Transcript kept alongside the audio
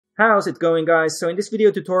How's it going, guys? So in this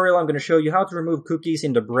video tutorial I'm going to show you how to remove cookies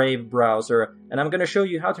in the Brave browser, and I'm going to show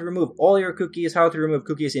you how to remove all your cookies, how to remove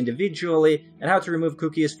cookies individually, and how to remove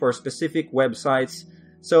cookies for specific websites.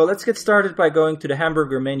 So let's get started by going to the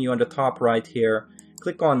hamburger menu on the top right here.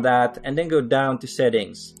 Click on that and then go down to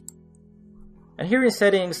settings. And here in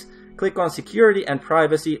settings, click on security and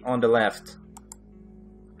privacy on the left.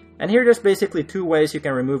 And here there's basically two ways you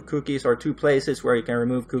can remove cookies, or two places where you can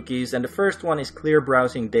remove cookies, and the first one is clear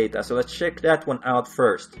browsing data, so let's check that one out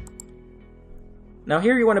first. Now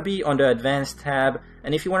here you want to be on the advanced tab,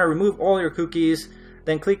 and if you want to remove all your cookies,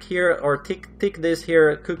 then click here or tick this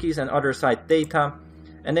here, cookies and other site data,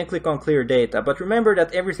 and then click on clear data. But remember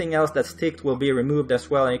that everything else that's ticked will be removed as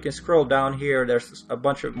well, and you can scroll down here, there's a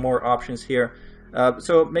bunch of more options here.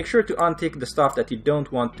 So make sure to untick the stuff that you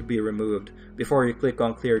don't want to be removed before you click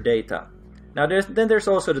on clear data. Now there's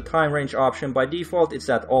also the time range option. By default it's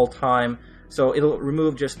at all time, so it'll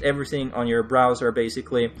remove just everything on your browser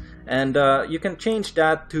basically, and you can change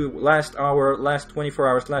that to last hour, last 24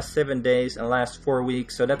 hours, last 7 days, and last 4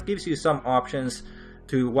 weeks, so that gives you some options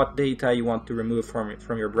to what data you want to remove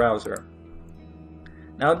from your browser.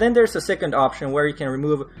 Now then there's a second option where you can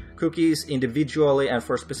remove cookies individually and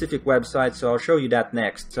for specific websites, so I'll show you that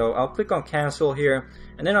next. So I'll click on cancel here,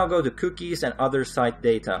 and then I'll go to cookies and other site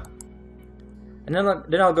data. And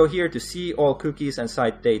then I'll go here to see all cookies and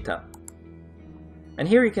site data. And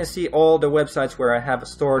here you can see all the websites where I have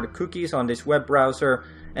stored cookies on this web browser.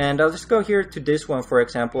 And I'll just go here to this one, for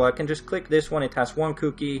example. I can just click this one, it has one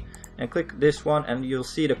cookie, and click this one and you'll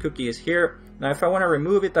see the cookie is here. Now if I want to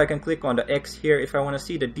remove it, I can click on the X here. If I want to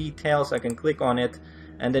see the details, I can click on it,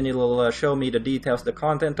 and then it'll show me the details, the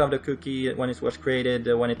content of the cookie, when it was created,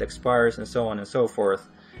 when it expires, and so on and so forth.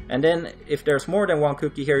 And then if there's more than one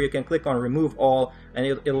cookie here, you can click on remove all, and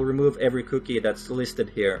it'll remove every cookie that's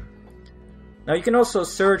listed here. Now you can also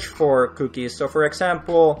search for cookies. So for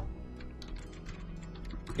example,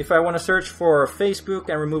 if I want to search for Facebook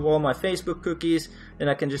and remove all my Facebook cookies, then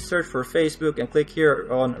I can just search for Facebook and click here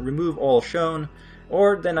on remove all shown,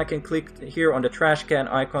 or then I can click here on the trash can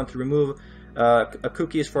icon to remove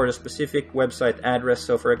cookies for the specific website address.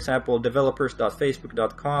 So for example,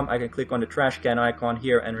 developers.facebook.com, I can click on the trash can icon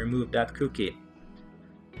here and remove that cookie.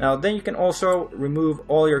 Now then you can also remove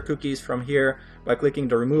all your cookies from here by clicking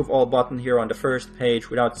the remove all button here on the first page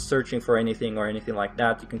without searching for anything or anything like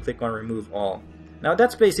that. You can click on remove all. Now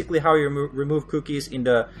that's basically how you remove cookies in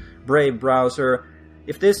the Brave browser.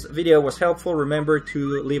 If this video was helpful, remember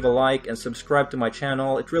to leave a like and subscribe to my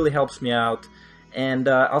channel. It really helps me out. And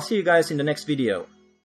I'll see you guys in the next video.